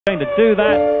Going to do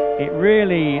that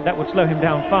would slow him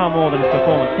down far more than his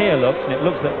performance here looks, and it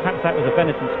looks that perhaps that was a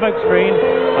Benetton smokescreen.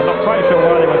 I'm not quite sure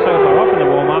why they were so far off in the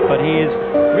warm-up, but he is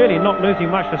really not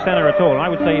losing much to Senna at all. I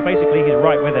would say basically he's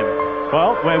right with him.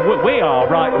 Well, we are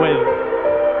right with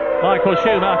Michael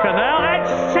Schumacher now,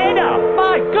 and Senna!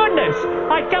 My goodness!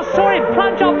 I just saw him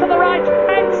plunge off to the right,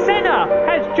 and Senna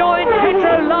has joined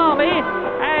Pedro Lamy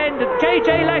and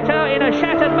JJ Letter in a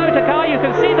shattered motor car. You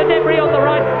can see the debris on the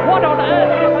right. What on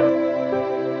earth happened?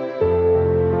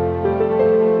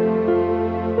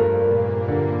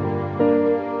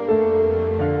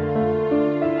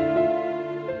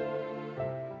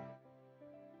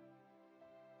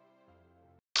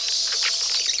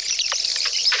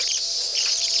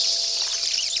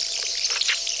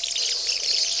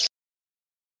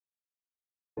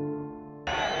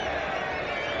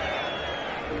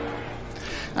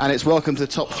 And it's welcome to the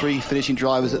top three finishing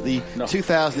drivers at the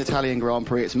 2000 Italian Grand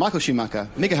Prix. It's Michael Schumacher,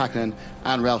 Mika Hakkinnen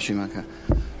and Ralf Schumacher.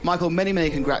 Michael, many, many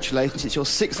congratulations. It's your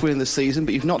sixth win in the season,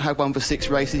 but you've not had one for 6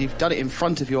 races. You've done it in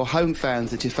front of your home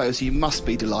fans, the Tifosi, so you must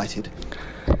be delighted.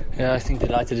 Yeah, I think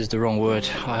delighted is the wrong word.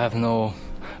 I have no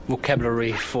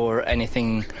vocabulary for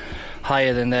anything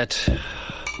higher than that.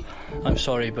 I'm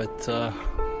sorry, but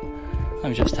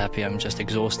I'm just happy. I'm just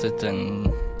exhausted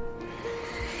and...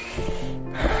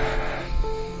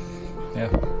 yeah.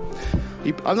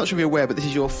 I'm not sure if you're aware, but this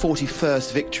is your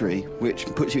 41st victory, which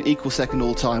puts you in equal second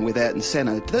all time with Ayrton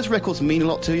Senna. Do those records mean a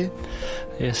lot to you?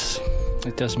 Yes,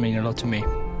 it does mean a lot to me.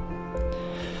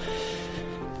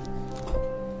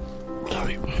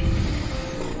 Sorry.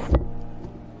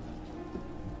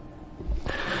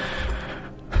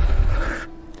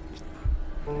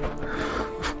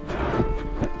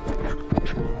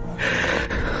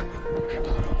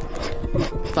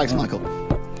 Thanks, Michael.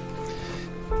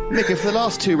 Mika, for the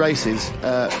last 2 races,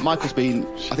 Michael's been,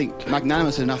 I think,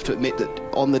 magnanimous enough to admit that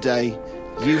on the day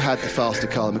you had the faster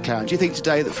car, the McLaren. Do you think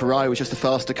today that Ferrari was just a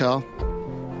faster car?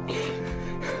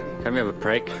 Can we have a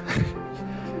break?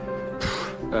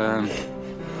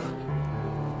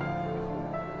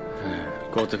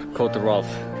 Go to Ralf.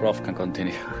 Ralf can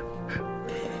continue.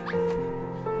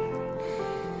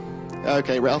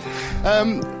 Okay, Ralf.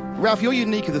 Ralf, you're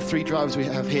unique of the 3 drivers we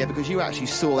have here because you actually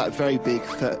saw that very big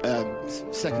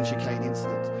second chicane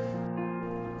incident.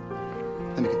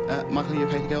 Michael, are you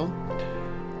okay to go on?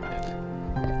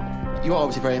 You are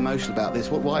obviously very emotional about this.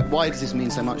 Why does this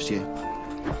mean so much to you?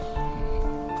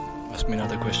 Ask me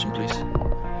another question, please.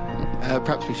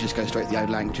 Perhaps we should just go straight to the own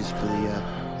languages for the...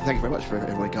 thank you very much for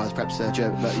everybody, guys. Perhaps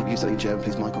German, you use something in German,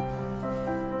 please, Michael.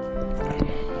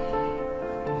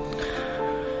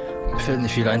 Mir fällt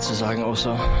nicht viel einzusagen,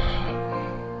 außer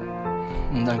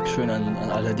ein Dankeschön an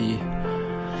alle, die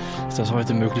das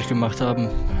heute möglich gemacht haben.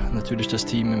 Natürlich das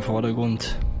Team im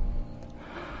Vordergrund.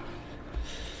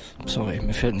 Sorry,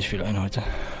 mir fällt nicht viel ein heute.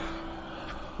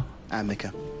 And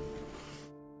Mika.